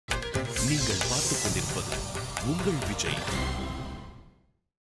நீங்கள் பார்த்துக் கொண்டிருப்பது உங்கள் விஜய்.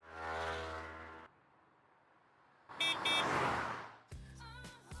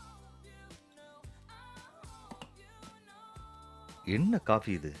 என்ன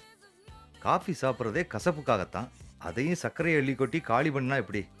காஃபி இது? காஃபி சாப்பிட்றதே கசப்புக்காகத்தான். அதையும் சர்க்கரையை அள்ளி கொட்டி காலி பண்ணா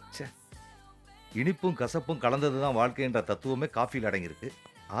எப்படி? ச்சே, இனிப்பும் கசப்பும் கலந்தது தான் வாழ்க்கைன்ற தத்துவமே காஃபியில் அடங்கியிருக்கு.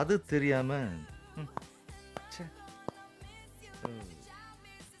 அது தெரியாம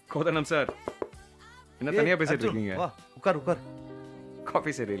கோதனம் சார், என்ன தனியா பேசிட்டு இருக்கீங்க? வா உட்கார் உட்கார்.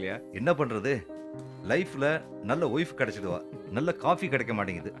 காஃபி சரியில்லையா? என்ன பண்றது, லைஃப்ல நல்ல ஒய்ஃப் கிடைச்சிடுவா, நல்ல காஃபி கிடைக்க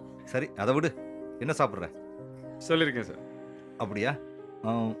மாட்டேங்குது. சரி அதை விடு, என்ன சாப்பிட்ற? சொல்லியிருக்கேன் சார். அப்படியா?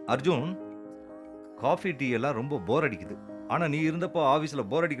 அர்ஜுன், காஃபி டீ எல்லாம் ரொம்ப போர் அடிக்குது. ஆனா நீ இருந்தப்போ ஆஃபீஸில்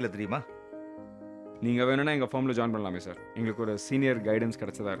போர் அடிக்கல தெரியுமா? நீங்கள் வேணும்னா எங்கள் ஃபார்மில் ஜாயின் பண்ணலாமே சார். எங்களுக்கு ஒரு சீனியர் கைடன்ஸ்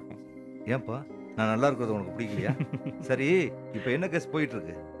கிடைச்சதா இருக்கும். ஏன்பா, நான் நல்லா இருக்கிறது உனக்கு பிடிக்கலையா? சரி, இப்போ என்ன கேஸ் போயிட்டு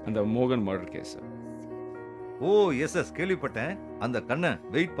இருக்கு? அந்த மோகன் மர்டர் கேஸ் சார். ஓ எஸ், கேள்விப்பட்டேன். அந்த கண்ணன்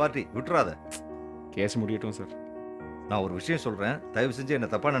வெயிட் பார்ட்டி விட்டுறாத. கேஸ் முடியட்டும் சார். நான் ஒரு விஷயம் சொல்றேன், தயவு செஞ்சு என்ன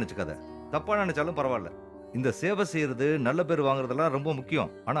தப்பா நினைச்சுக்காத. தப்பா நினைச்சாலும் பரவாயில்ல. இந்த சேவை செய்யறது, நல்ல பேர் வாங்குறதெல்லாம் ரொம்ப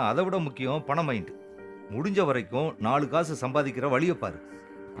முக்கியம். ஆனா அதை விட முக்கியம் பண மைண்ட். முடிஞ்ச வரைக்கும் 4 காசு சம்பாதிக்கிற வழியை பாரு.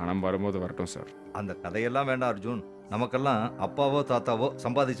 பணம் வரும்போது வரட்டும் சார். அந்த கதையெல்லாம் வேண்டாம் அர்ஜுன். நமக்கெல்லாம் அப்பாவோ தாத்தாவோ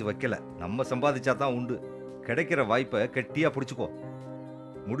சம்பாதிச்சு வைக்கல, நம்ம சம்பாதிச்சா தான் உண்டு. கிடைக்கிற வாய்ப்பை கெட்டியா பிடிச்சுக்கோ.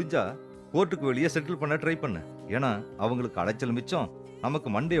 முடிஞ்சா கோர்ட்டுக்கு வெளியே செட்டில் பண்ண ட்ரை பண்ணு. ஏன்னா அவங்களுக்கு அலைச்சல் மிச்சம், நமக்கு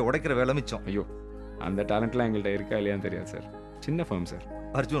மண்டையை உடைக்கிற வேலை மிச்சம். ஐயோ, அந்த டேலண்ட்லாம் எங்கள்கிட்ட இருக்கா இல்லையான்னு தெரியாது சார். சின்ன ஃபார்ம் சார்.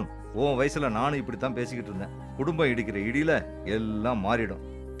 அர்ஜுன், உன் வயசுல நானும் இப்படித்தான் பேசிக்கிட்டு இருந்தேன். குடும்பம் இடிக்கிற இடியில எல்லாம் மாறிடும்.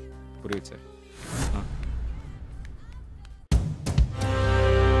 புரியுது சார்.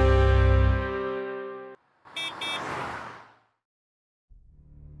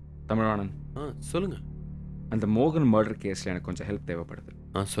 தமிழ்வாணன், சொல்லுங்க. அந்த மோகன் மர்டர் கேஸில் எனக்கு கொஞ்சம் ஹெல்ப் தேவைப்படுது.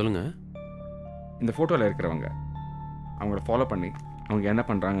 சொல்லுங்க. இந்த ஃபோட்டோவில் இருக்கிறவங்க, அவங்கள ஃபாலோ பண்ணி அவங்க என்ன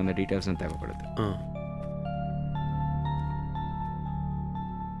பண்ணுறாங்க அந்த டீட்டெயில்ஸும் தேவைப்படுது.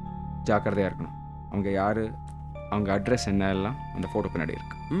 ஜாக்கிரதையாக இருக்கணும். அவங்க யார், அவங்க அட்ரஸ் என்ன எல்லாம் அந்த ஃபோட்டோ பின்னாடி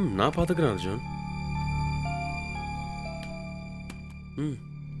இருக்கு. நான் பார்த்துக்கிறேன் அர்ஜுன்.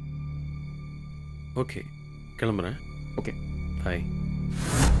 ஓகே, கிளம்புறேன். ஓகே, பாய்.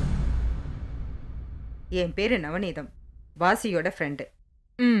 என் பேரு நவநீதம், வாசியோட ஃப்ரெண்டு.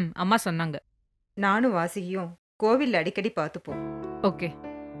 அம்மா சொன்னாங்க. நானும் வாசியும் கோவில்ல அடிக்கடி பார்த்துப்போம். ஓகே.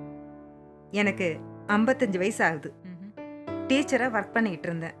 எனக்கு 55 வயசு ஆகுது. டீச்சரா ஒர்க் பண்ணிக்கிட்டு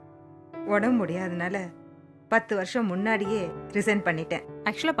இருந்தேன். உடம்பு முடியாதனால 10 வருஷம் முன்னாடியே ரிசைன் பண்ணிட்டேன்.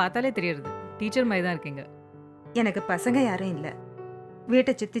 ஆக்சுவலா பார்த்தாலே தெரியுது, டீச்சர் மாதிரி தான் இருக்கீங்க. எனக்கு பசங்க யாரும் இல்லை.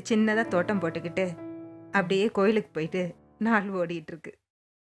 வீட்டை சுற்றி சின்னதாக தோட்டம் போட்டுக்கிட்டு அப்படியே கோயிலுக்கு போயிட்டு நாள் ஓடிட்டு இருக்கு.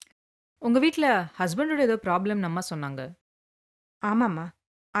 உங்க வீட்ல ஹஸ்பண்டோட ஏதோ ப்ராப்ளம் அம்மா சொன்னாங்க. ஆமாம்மா,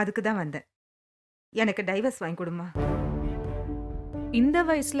 அதுக்கு தான் வந்தேன். எனக்கு டைவர்ஸ் வாங்கி கொடுமா. இந்த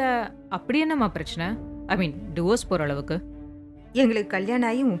வயசுல அப்படி என்னம்மா பிரச்சனை? ஐ மீன் டிவோர்ஸ் போற அளவுக்கு? எங்களுக்கு கல்யாணம்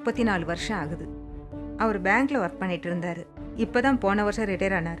ஆகி 34 வருஷம் ஆகுது. அவர் பேங்க்ல ஒர்க் பண்ணிட்டு இருந்தாரு. இப்பதான் போன வருஷம்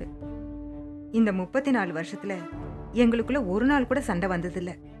ரிட்டையர் ஆனாரு. இந்த 34 வருஷத்துல எங்களுக்குள்ள ஒரு நாள் கூட சண்டை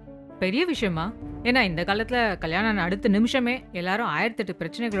வந்ததில்லை. பெரிய விஷயமா? ஏன்னா இந்த காலத்துல கல்யாணம் அடுத்த நிமிஷமே எல்லாரும் 1008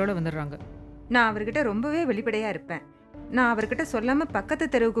 பிரச்சனைகளோட வந்துடுறாங்க. நான் அவர்கிட்ட ரொம்பவே வெளிப்படையா இருப்பேன். நான் அவர்கிட்ட சொல்லாம பக்கத்து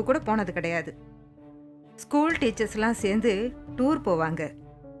தெருவுக்கு கூட போனது கிடையாது. ஸ்கூல் டீச்சர்ஸ்லாம் சேர்ந்து டூர் போவாங்க,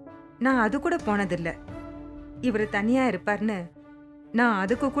 நான் அது கூட போனதில்லை. இவர் தனியா இருப்பார்னு நான்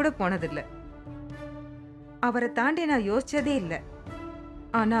அதுக்கு கூட போனதில்லை. அவரை தாண்டி நான் யோசிச்சதே இல்லை.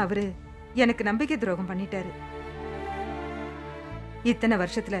 ஆனா அவரு எனக்கு நம்பிக்கை துரோகம் பண்ணிட்டாரு. இத்தனை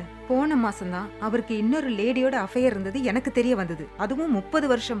வருஷத்துல போன மாசம்தான் அவருக்கு இன்னொரு லேடியோட அஃபையர் இருந்தது எனக்கு தெரிய வந்தது. அதுவும் 30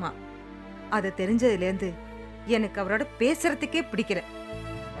 வருஷமா. அதை தெரிஞ்சதுலேருந்து எனக்கு அவரோட பேசுறதுக்கே பிடிக்கல.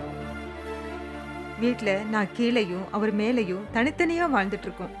 வீட்டுல நான் கீழையும் அவர் மேலையும் தனித்தனியா வாழ்ந்துட்டு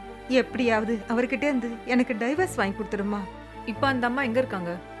இருக்கோம். எப்படியாவது அவர்கிட்ட இருந்து எனக்கு டைவர்ஸ் வாங்கி கொடுத்துருமா. இப்ப அந்த அம்மா எங்க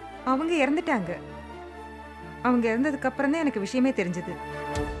இருக்காங்க? அவங்க இறந்துட்டாங்க. அவங்க இறந்ததுக்கு அப்புறம் தான் எனக்கு விஷயமே தெரிஞ்சது.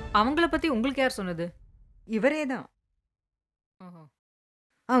 அவங்கள பத்தி உங்களுக்கு யார் சொன்னது? இவரே தான்.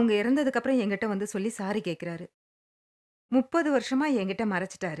 அவங்க இறந்ததுக்கு அப்புறம் என்கிட்ட வந்து சொல்லி சாரி கேட்கிறாரு. 30 வருஷமா என்கிட்ட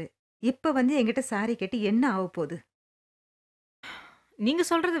மறைச்சிட்டாரு. இப்ப வந்து என்கிட்ட சாரி கேட்டு என்ன ஆக போகுது? நீங்க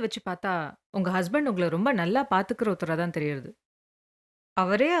சொல்றத வச்சு பார்த்தா உங்க ஹஸ்பண்ட் உங்களை ரொம்ப நல்லா பாத்துக்கிற ஒருத்தரா தான் தெரியுது.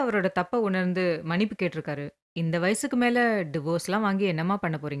 அவரே அவரோட தப்ப உணர்ந்து மன்னிப்பு கேட்டிருக்காரு. இந்த வயசுக்கு மேல டிவோர்ஸ்லாம் வாங்கி என்னமா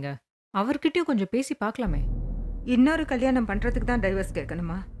பண்ண போறீங்க? அவர்கிட்டயும் கொஞ்சம் பேசி பார்க்கலாமே. இன்னொரு கல்யாணம் பண்றதுக்கு தான் டைவர்ஸ்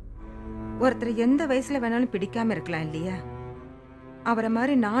கேட்கணுமா? ஒருத்தர் எந்த வயசுல வேணாலும் பிடிக்காம இருக்கலாம் இல்லையா? அவரை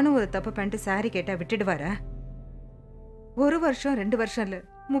மாதிரி நானும் ஒரு தப்பு பண்ணிட்டு சாரி கேட்டா விட்டுடுவாரா? 1 வருஷம் 2 வருஷம் இல்ல,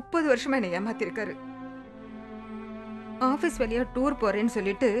 30 வருஷமா என்னை ஏமாத்திருக்காரு. ஆபீஸ் வழியா டூர் போறேன்னு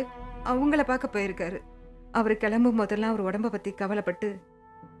சொல்லிட்டு அவங்கள பார்க்க போயிருக்காரு. அவர் கிளம்பும் போதெல்லாம் அவர் உடம்ப பத்தி கவலைப்பட்டு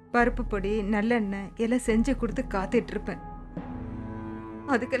பருப்பு பொடி நல்லெண்ணெய் எல்லாம் செஞ்சு கொடுத்து காத்துட்டு இருப்பேன்.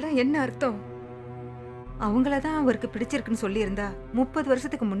 அதுக்கெல்லாம் என்ன அர்த்தம்? அவங்களதான் அவருக்கு பிடிச்சிருக்குன்னு சொல்லியிருந்தா 30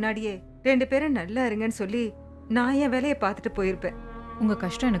 வருஷத்துக்கு முன்னாடியே 2 பேரும் நல்லா இருங்கன்னு சொல்லி நான் என் வேலையை பார்த்துட்டு போயிருப்பேன். உங்க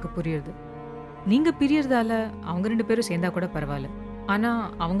கஷ்டம் எனக்கு புரியுது. நீங்க பிரியறதால அவங்க 2 பேரும் சேர்ந்தா கூட பரவாயில்ல. ஆனா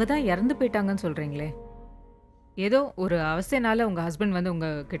அவங்க தான் இறந்து போயிட்டாங்கன்னு சொல்றீங்களே. ஏதோ ஒரு அவசியனால உங்க ஹஸ்பண்ட் வந்து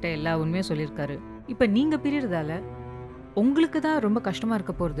உங்ககிட்ட எல்லா உண்மையும் சொல்லியிருக்காரு. இப்ப நீங்க பிரியறதால உங்களுக்கு தான் ரொம்ப கஷ்டமா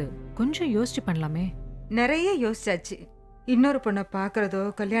இருக்க போறது. கொஞ்சம் யோசிச்சு பண்ணலாமே. நிறைய யோசிச்சாச்சு. இன்னொரு பொண்ணை பார்க்கறதோ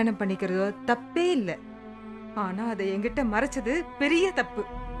கல்யாணம் பண்ணிக்கிறதோ தப்பே இல்லை. ஆனா அதை என்கிட்ட மறைச்சது பெரிய தப்பு.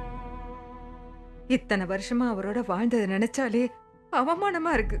 இத்தனை வருஷமா அவரோட வாழ்ந்ததை நினைச்சாலே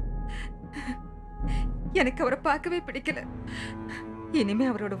அவமானமா இருக்கு. எனக்கு அவரை பார்க்கவே பிடிக்கல. இனிமே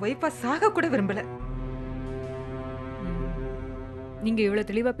அவரோட ஒய்ஃபா சாக கூட விரும்பல. நீங்க இவ்வளவு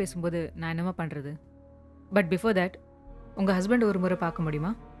தெளிவா பேசும்போது நான் என்னமா பண்றது? பட் பிஃபோர் தட் உங்க ஹஸ்பண்ட் ஒரு முறை பார்க்க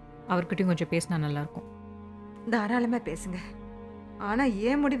முடியுமா? அவர்கிட்டயும் கொஞ்சம் பேசினா நல்லா இருக்கும். தாராளமா பேசுங்க. ஆனா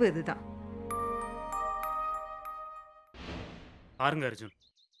ஏன் முடிவு இதுதான். பாருங்க அர்ஜுன்,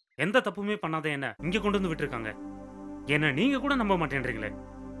 எந்த தப்புமே பண்ணாத என்ன இங்க கொண்டு வந்து விட்டுருக்காங்க. என்ன நீங்க கூட நம்ப மாட்டேன்றீங்களே.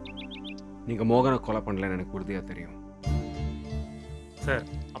 நீங்கள் மோகனை கொலை பண்ணலன்னு எனக்கு உறுதியாக தெரியும். சார்,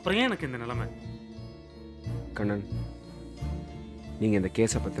 அப்புறம் ஏன் எனக்கு இந்த நிலைமை? கண்ணன், நீங்கள் இந்த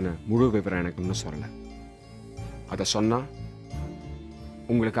கேஸை பற்றின முழு விவரம் எனக்கு இன்னும் சொல்லலை. அதை சொன்னால்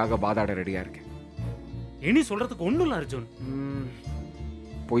உங்களுக்காக வாதாட ரெடியாக இருக்கேன். இனி சொல்றதுக்கு ஒன்றும் இல்லை அர்ஜுன்.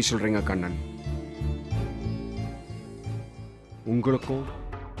 பொய் சொல்கிறீங்க கண்ணன். உங்களுக்கும்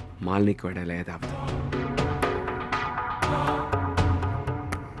மாலினிக்கும் இடையில ஏதாவது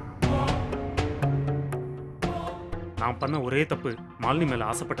நான் பண்ண ஒரே தப்பு மாலினி மேல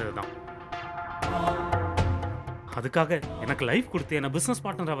ஆசைப்பட்டது தான். அதுக்காக எனக்கு லைஃப் கொடுத்து என்ன பிசினஸ்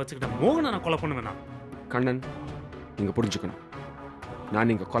பார்ட்னரா வச்சுக்கிட்ட மோகனை நான் கொலை பண்ணுவேனா? கண்ணன், நீங்கள் புரிஞ்சுக்கணும். நான்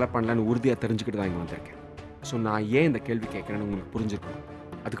நீங்கள் கொலை பண்ணலன்னு உறுதியாக தெரிஞ்சுக்கிட்டு தான் இங்கே வந்திருக்கேன். ஸோ நான் ஏன் இந்த கேள்வி கேட்குறேன்னு உங்களுக்கு புரிஞ்சுக்கணும்.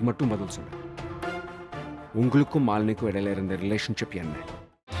 அதுக்கு மட்டும் பதில் சொல்லுங்கள். உங்களுக்கும் மாலினிக்கும் இடையில இருந்த ரிலேஷன்ஷிப் என்ன?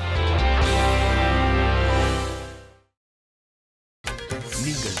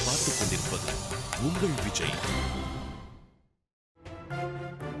 நீங்கள் பார்த்துக் கொண்டிருப்பது உங்கள் விஜய்.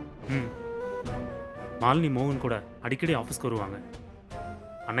 மாலினி மோகன் கூட அடிக்கடி ஆஃபீஸ்க்கு வருவாங்க.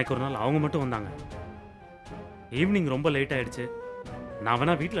 அன்னைக்கு ஒரு நாள் அவங்க மட்டும் வந்தாங்க. ஈவினிங் ரொம்ப லேட் ஆயிடுச்சு. நான்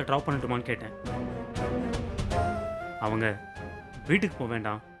வேணா வீட்டில் ட்ராப் பண்ணட்டுமான்னு கேட்டேன். அவங்க வீட்டுக்கு போக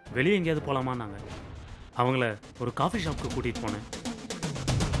வேண்டாம், வெளியே எங்கேயாவது போகலாமான்னாங்க. அவங்கள ஒரு காஃபி ஷாப்புக்கு கூட்டிகிட்டு போனேன்.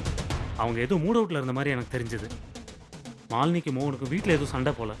 அவங்க ஏதோ மூட் அவுட்டில் இருந்த மாதிரி எனக்கு தெரிஞ்சது. மாலினிக்கு மோகனுக்கு வீட்டில் ஏதோ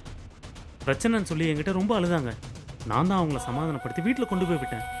சண்டை போல பிரச்சனைன்னு சொல்லி என்கிட்ட ரொம்ப அழுதாங்க. நான் தான் அவங்கள சமாதானப்படுத்தி வீட்டில் கொண்டு போய்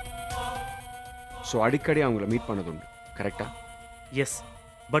விட்டேன். ஸோ அடிக்கடி அவங்கள மீட் பண்ணது உண்டு, கரெக்டா? எஸ்,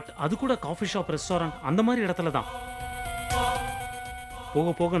 பட் அது கூட காஃபி ஷாப், ரெஸ்டாரண்ட் அந்த மாதிரி இடத்துல தான்.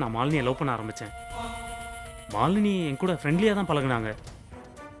 போக போக நான் மாலினியை லவ் பண்ண ஆரம்பித்தேன். மாலினி என் கூட ஃப்ரெண்ட்லியாக தான் பழகுனாங்க.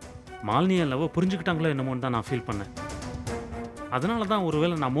 மாலினியை லவ் புரிஞ்சுக்கிட்டாங்களோ என்னமோன்னு தான் நான் ஃபீல் பண்ணேன். அதனால தான்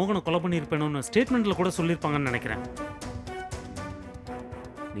ஒருவேளை நான் மோகனை கொலை பண்ணியிருப்பேனோன்னு ஸ்டேட்மெண்ட்டில் கூட சொல்லியிருப்பாங்கன்னு நினைக்கிறேன்.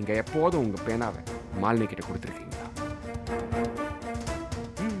 நீங்கள் எப்போதும் உங்கள் பேனாவை மாலினி கிட்ட கொடுத்துருக்கீங்களா?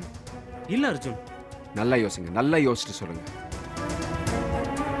 இல்லை அர்ஜுன். நல்லா யோசிங்க, நல்லா யோசிச்சுட்டு சொல்லுங்க.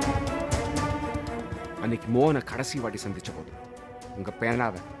 அன்னைக்கு மோகனை கடைசி வாட்டி சந்திச்ச போது உங்க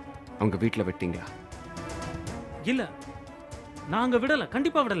பேனாவை அவங்க வீட்டில் விட்டீங்களா? இல்லை, நான் அங்கே விடலை,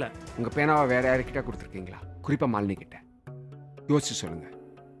 கண்டிப்பாக விடலை. உங்க பேனாவை வேற யாருக்கிட்ட கொடுத்துருக்கீங்களா? குறிப்பா மாலினி கிட்ட. யோசிச்சு சொல்லுங்க.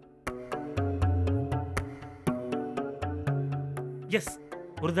 எஸ்,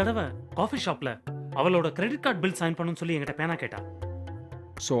 ஒரு தடவை காஃபி ஷாப்பில் அவளோட கிரெடிட் கார்டு பில் சைன் பண்ணுன்னு சொல்லி என்கிட்ட பேனா கேட்டா.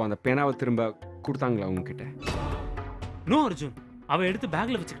 ஸோ அந்த பேனாவை திரும்ப கொடுத்தாங்களா உங்ககிட்ட? நோ அர்ஜுன், அவ எடுத்து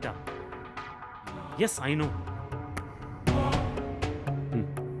பேக்ல வச்சுக்கிட்டா. S, I know.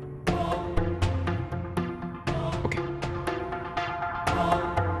 Okay.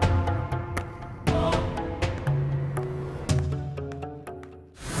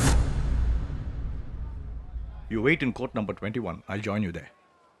 You wait in court number 21. I'll join you there.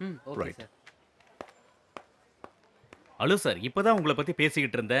 Right. Hello sir, இப்போதான் உங்களை பற்றி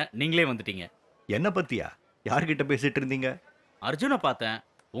பேசிக்கிட்டு இருந்தேன், நீங்களே வந்துட்டீங்க. என்ன பத்தியா? யார்கிட்ட பேசிட்டு இருந்தீங்க? அர்ஜுனை பார்த்தேன்.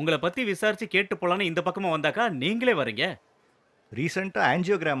 உங்களை பற்றி விசாரிச்சு கேட்டு போலான்னு இந்த பக்கமாக வந்தாக்கா நீங்களே வரீங்க. ரீசெண்டாக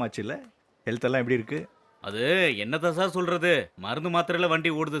ஆன்ஜியோகிராம் ஆச்சுல்ல? ஹெல்த் எல்லாம் எப்படி இருக்கு? அது என்னதான் சார் சொல்கிறது, மருந்து மாத்திரையில்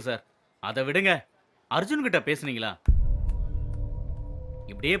வண்டி ஓடுது சார். அதை விடுங்க, அர்ஜுன்கிட்ட பேசுனீங்களா?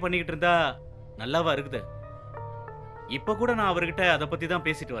 இப்படியே பண்ணிக்கிட்டு இருந்தா நல்லாவா இருக்குது? இப்போ கூட நான் அவர்கிட்ட அதை பற்றி தான்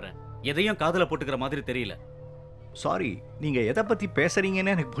பேசிட்டு வரேன். எதையும் காதில் போட்டுக்கிற மாதிரி தெரியல. சாரி, நீங்கள் எதை பற்றி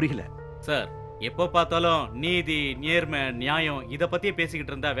பேசுறீங்கன்னு எனக்கு புரியல. சார், எப்போ பார்த்தாலும் நீதி நேர்மை நியாயம் இதை பத்தியே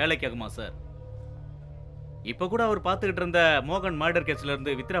பேசிக்கிட்டு இருந்தா வேலைக்கு ஆகுமா சார்? இப்ப கூட அவர் பார்த்துக்கிட்டு இருந்த மோகன் மர்டர் கேஸ்ல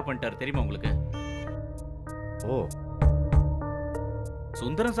இருந்து வித்ரா பண்ணிட்டார், தெரியுமா உங்களுக்கு? ஓ,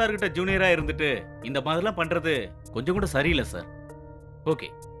 சுந்தரம் சார் கிட்ட ஜூனியரா இருந்துட்டு இந்த மாதிரிலாம் பண்றது கொஞ்சம் கூட சரியில்லை சார். ஓகே,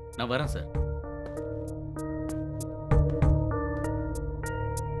 நான் வரேன் சார்.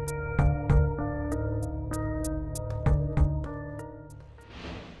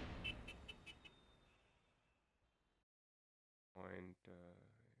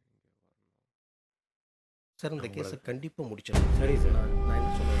 சார் இந்த கேஸை கண்டிப்பாக முடிச்சிடலாம். சரி சார், நான்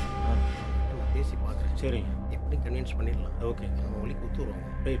என்ன சொல்லுவேன், நான் பேசி பார்க்குறேன். சரி, எப்படி கன்வின்ஸ் பண்ணிடலாம். ஓகே, நம்ம வழிக்கு ஒத்துருவாங்க.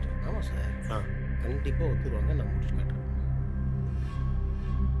 ரைட். ஆமாம் சார், கண்டிப்பாக ஒத்துருவாங்க. நான் முடிச்சு காட்டுறேன்.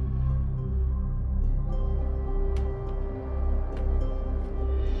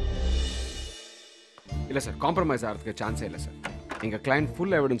 இல்லை சார், காம்ப்ரமைஸ் ஆகிறதுக்கு சான்ஸே இல்லை சார். எங்கள் கிளைண்ட்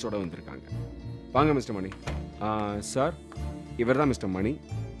ஃபுல் எவிடன்ஸோடு வந்திருக்காங்க. வாங்க மிஸ்டர் மணி. சார், இவர் தான் மிஸ்டர் மணி.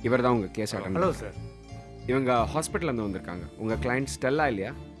 இவர் தான் உங்கள் கேஸ் அட்டன். Hello sir. இவங்க ஹாஸ்பிட்டல்லேருந்து வந்திருக்காங்க. உங்கள் கிளைண்ட் ஸ்டெல்லா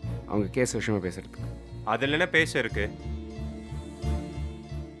இல்லையா? அவங்க கேஸ் விஷயமா பேசுகிறதுக்கு. அதில் என்ன பேச இருக்கு?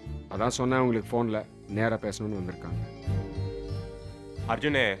 அதான் சொன்னேன் உங்களுக்கு ஃபோனில் நேராக பேசணும்னு வந்திருக்காங்க.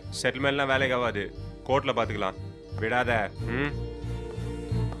 அர்ஜுனே, செட்டில்மெண்ட்லாம் வேலைக்கு ஆகாது, கோர்ட்டில் பார்த்துக்கலாம். விடாத.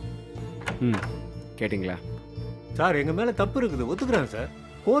 ம் கேட்டிங்களா சார்? எங்கள் மேலே தப்பு இருக்குது, ஒத்துக்கிறேன் சார்.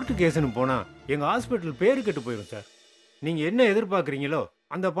 கோர்ட்டு கேஸுன்னு போனால் எங்கள் ஹாஸ்பிட்டல் பேரு கெட்டு போயிடும் சார். நீங்கள் என்ன எதிர்பார்க்குறீங்களோ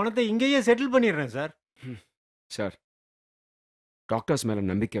அந்த பணத்தை இங்கேயே செட்டில் பண்ணிடுறேன் சார். சார், டாக்டர்ஸ் மேலே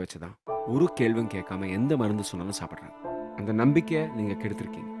நம்பிக்கை வச்சு தான் ஒரு கேள்வியும் கேட்காம எந்த மருந்து சொன்னாலும் சாப்பிட்றாங்க. அந்த நம்பிக்கையை நீங்கள்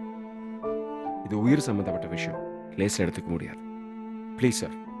கெடுத்துருக்கீங்க. இது உயிர் சம்மந்தப்பட்ட விஷயம், லேஸில் எடுத்துக்க முடியாது. ப்ளீஸ்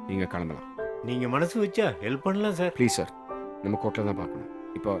சார், நீங்கள் கிளம்பலாம். நீங்கள் மனசு வச்சா ஹெல்ப் பண்ணலாம் சார். ப்ளீஸ் சார், நம்ம கோர்ட்டில் தான் பார்க்கணும்.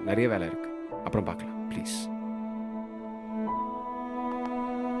 இப்போ நிறைய வேலை இருக்குது, அப்புறம் பார்க்கலாம் ப்ளீஸ்.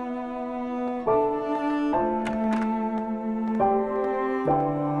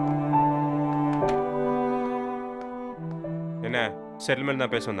 என்ன செட்டில்மெண்ட்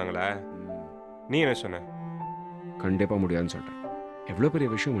தான் பேச வந்தாங்களா? நீ என்ன சொன்ன? கண்டிப்பாக முடியாதுன்னு சொல்கிறேன். எவ்வளோ பெரிய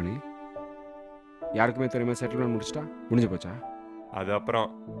விஷயம் மணி, யாருக்குமே தெரியுமா? செட்டில்மெண்ட் முடிச்சிட்டா முடிஞ்சு போச்சா? அது அப்புறம்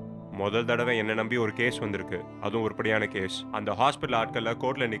முதல் தடவை என்ன நம்பி ஒரு கேஸ் வந்திருக்கு, அதுவும் உருப்படியான கேஸ். அந்த ஹாஸ்பிட்டல் ஆட்களில்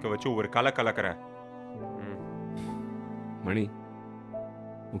கோர்ட்டில் நிற்க வச்சு ஒரு கலக்கிறேன். மணி,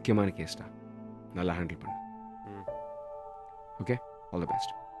 முக்கியமான கேஸ்டா, நல்லா ஹேண்டில் பண்ணு. Okay, all the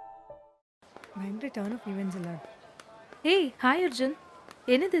best. பயங்கர டர்ன் ஆஃப் ஈவென்ட்ஸ் எல்லாம். ஏய், ஹாய் அர்ஜுன்.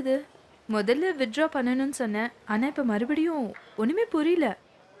 என்னது இது? முதல்ல வித்ட்ரா பண்ணணும்னு சொன்னேன், ஆனால் இப்போ மறுபடியும் ஒன்றுமே புரியல.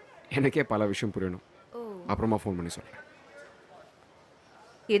 எனக்கே பல விஷயம் புரியணும், அப்புறமா ஃபோன் பண்ணி சொல்கிறேன்.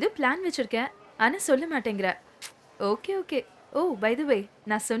 ஏதோ பிளான் வச்சிருக்கேன், ஆனால் சொல்ல மாட்டேங்கிற. Okay okay. O, by the வே,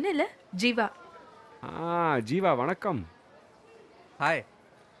 நான் சொன்னேன்ல, ஜீவா. ஜீவா வணக்கம். ஹாய்.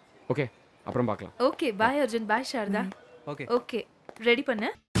 ஓகே, அப்புறம் பார்க்கலாம். ஓகே, பாய் அர்ஜுன். பாய் சாரதா. ஓகே ஓகே, ரெடி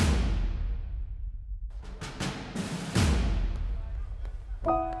பண்ணு.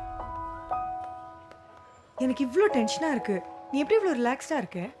 எனக்கு இவ்வளோ டென்ஷனாக இருக்கு. நீ எப்படி இவ்வளோ ரிலாக்ஸ்டாக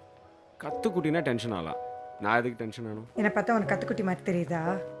இருக்க? கத்துக்குட்டினா டென்ஷன் ஆகலாம், நான் எதுக்கு டென்ஷன் ஆகணும்? என்னை பார்த்தா உனக்கு கத்துக்குட்டி மாதிரி தெரியுதா?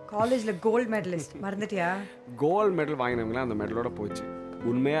 காலேஜில் கோல்டு மெடலிஸ்ட் மறந்துட்டியா? கோல்டு மெடல் வாங்கினவங்களாம் அந்த மெடலோட போச்சு.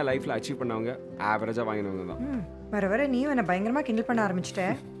 உண்மையாக லைஃப்பில் அச்சீவ் பண்ணவங்க ஆவரேஜாக வாங்கினவங்க தான். வர வர நீயும் என்னை பயங்கரமாக கிண்டல் பண்ண ஆரம்பிச்சிட்ட.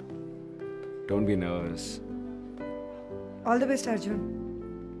 Don't be nervous. All the best Arjun.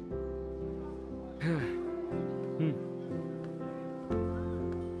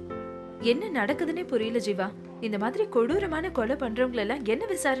 என்ன நடக்குதுன்னே புரியல ஜீவா. இந்த மாதிரி கொடூரமான கொலை பண்றவங்க எல்லாம் என்ன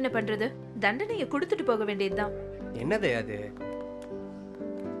விசாரணை பண்றது? தண்டனையை கொடுத்துட்டு போக வேண்டியதுதான். என்னது அது?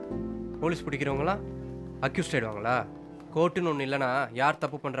 Police பிடிக்கிறவங்களா accused ஆயிடுவாங்களா? கோர்ட்டுன்னு ஒன்று இல்லைனா யார்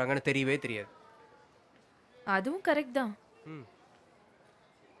தப்பு பண்ணுறாங்கன்னு தெரியவே தெரியாது. அதுவும் கரெக்ட் தான்.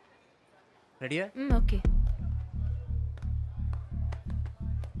 ரெடியா? ஓகே.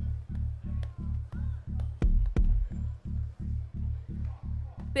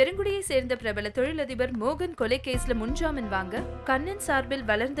 பெருங்குடியை சேர்ந்த பிரபல தொழிலதிபர் மோகன் கொலை கேஸ்ல முன்ஜாமீன் வாங்க கண்ணன் சார்பில்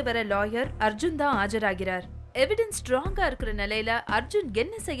வளர்ந்து வர லாயர் அர்ஜுன் தான் ஆஜராகிறார். எவிடன்ஸ் ஸ்ட்ராங்கா இருக்கிற நிலையில அர்ஜுன்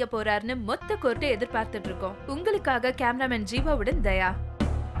என்ன செய்ய போறாருன்னு மொத்த கோர்ட்டை எதிர்பார்த்துட்டு இருக்கோம். உங்களுக்காக கேமராமேன் ஜீவாவுடன் தயா.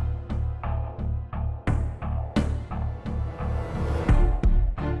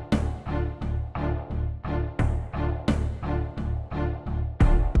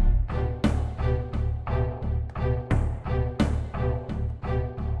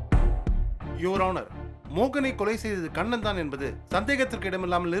 யுவர் ஆனர், மோகனை கொலை செய்தது கண்ணன் தான் என்பது சந்தேகத்திற்கு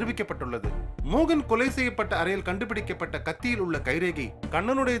இடமில்லாமல் நிரூபிக்கப்பட்டுள்ளது. மோகன் கொலை செய்யப்பட்ட அறையில் கண்டுபிடிக்கப்பட்ட கத்தியில் உள்ள கைரேகை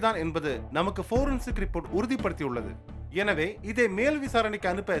கண்ணனுடையதான் என்பது நமக்கு ஃபோரன்சிக் ரிப்போர்ட் உறுதிப்படுத்தியுள்ளது. எனவே இதை மேல் விசாரணைக்கு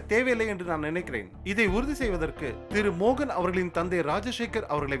அனுப்ப தேவையில்லை என்று நான் நினைக்கிறேன். இதை உறுதி செய்வதற்கு திரு மோகன் அவர்களின் தந்தை ராஜசேகர்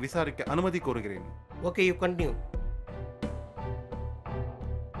அவர்களை விசாரிக்க அனுமதி கோருகிறேன். Okay, you continue.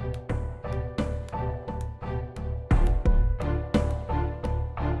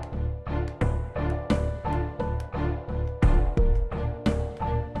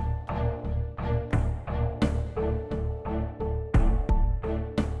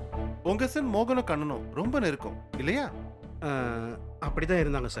 உங்க சன் மோகனும் கண்ணனும் ரொம்ப நெருக்கம் இல்லையா? அப்படிதான்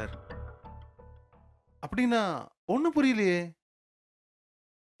இருந்தாங்க சார். அப்படின்னா ஒன்றும் புரியலையே.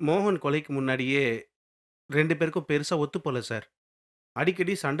 மோகன் கொலைக்கு முன்னாடியே 2 பேருக்கும் பெருசா ஒத்து போல சார்.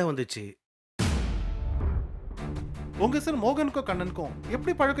 அடிக்கடி சண்டை வந்துச்சு. உங்க சன் மோகனுக்கும் கண்ணனுக்கும்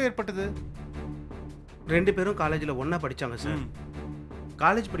எப்படி பழக்கம் ஏற்பட்டது? 2 பேரும் காலேஜில் ஒன்றா படித்தாங்க சார்.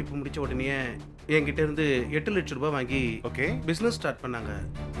 காலேஜ் படிப்பு முடித்த உடனே என்கிட்ட இருந்து 8 லட்சம் ரூபாய் வாங்கி பிஸ்னஸ் ஸ்டார்ட் பண்ணாங்க.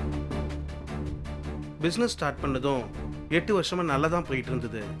 பிஸ்னஸ் ஸ்டார்ட் பண்ணதும் 8 வருஷமாக நல்லா தான் போயிட்டு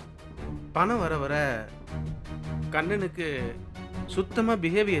இருந்தது. பணம் வர வர கண்ணனுக்கு சுத்தமாக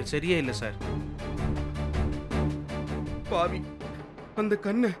பிஹேவியர் சரியே இல்லை சார். பாவி, அந்த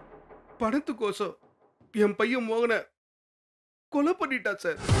கண்ணை பணத்துக்கோசம் என் பையன் மோகனை கொலை பண்ணிட்டா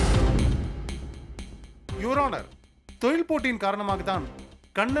சார். யுவர் ஆனர், தொழில் போட்டியின் காரணமாக தான்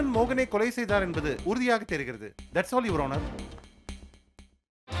கண்ணன் மோகனை கொலை செய்தார் என்பது உறுதியாக தெரிகிறது. That's all your honour.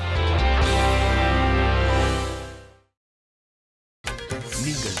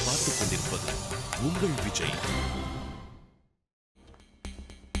 நீங்கள் பார்த்துக் கொண்டிருப்பது உங்கள் விஜய்.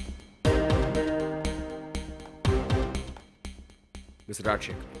 மிஸ்டர்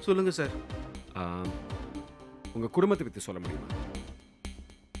ராஜசேகர், சொல்லுங்க சார். உங்க குடும்பத்தை பற்றி சொல்ல முடியுமா?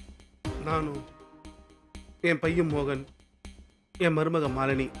 நானும் என் பையன் மோகன், என் மருமக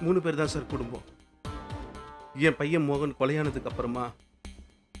மாலினி 3 பேர் தான் சார் குடும்பம். என் பையன் மோகன் கொலையானதுக்கு அப்புறமா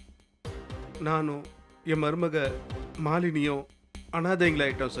நானும் என் மருமக மாலினியும்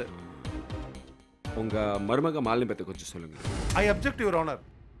அனாதைங்களாயிட்டோம் சார். உங்க மருமக மாலினி பற்றி கொஞ்சம் சொல்லுங்க. ஐ அப்ஜெக்ட் யுவர் ஆனர்.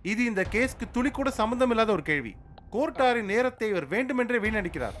 இது இந்த கேஸ்க்கு துளி கூட சம்பந்தம் இல்லாத ஒரு கேள்வி. கோர்ட்டாரின் நேரத்தை இவர் வேண்டுமென்றே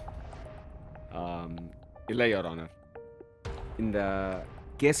வீணடிக்கிறார். இல்லை யுவர் ஆனர், இந்த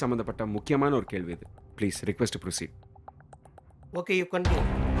கேஸ் சம்பந்தப்பட்ட முக்கியமான ஒரு கேள்வி இது. Please request proceed. Okay, you continue.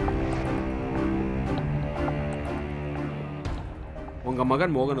 உங்க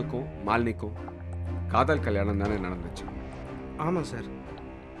மகன் மோகனுக்கும் மாலினிக்கும் காதல் கல்யாணம் தானே நடந்துச்சு? ஆமாம் சார்.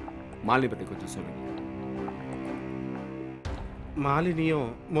 மாலினி பற்றி கொஞ்சம் சொல்லுங்க. மாலினியும்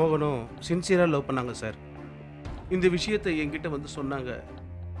மோகனும் சின்சியராக லவ் பண்ணாங்க சார். இந்த விஷயத்தை என்கிட்ட வந்து சொன்னாங்க.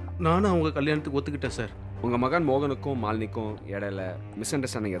 நானும் அவங்க கல்யாணத்துக்கு ஒத்துக்கிட்டேன் சார். உங்க மகன் மோகனுக்கும் மாலினிக்கும் இடையில மிஸ்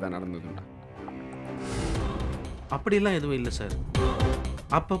அண்டர்ஸ்டாண்டிங் எதாவது நடந்ததுண்டா? அப்படிலாம் எதுவும் இல்லை சார்.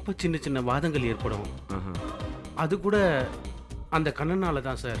 அப்பப்போ சின்ன சின்ன வாதங்கள் ஏற்படும். அது கூட அந்த கண்ணனால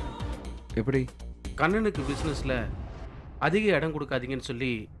தான் சார். எப்படி? கண்ணனுக்கு பிஸ்னஸில் அதிக இடம் கொடுக்காதீங்கன்னு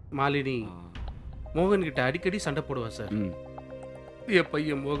சொல்லி மாலினி மோகன் கிட்ட அடிக்கடி சண்டை போடுவா சார். என்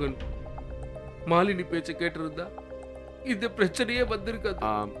பையன் மோகன் மாலினி பேச்சை கேட்டிருந்தா இந்த பிரச்சனையே வந்திருக்காது.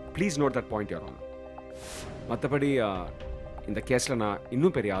 Please note that point your honour. மற்றபடி இந்த கேஸில் நான்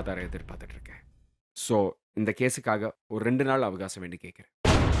இன்னும் பெரிய ஆதாரம் எதிர்பார்த்துட்டு இருக்கேன். ஸோ இந்த கேஸுக்காக ஒரு 2 நாள் அவகாசம் வேண்டி கேட்குறேன்.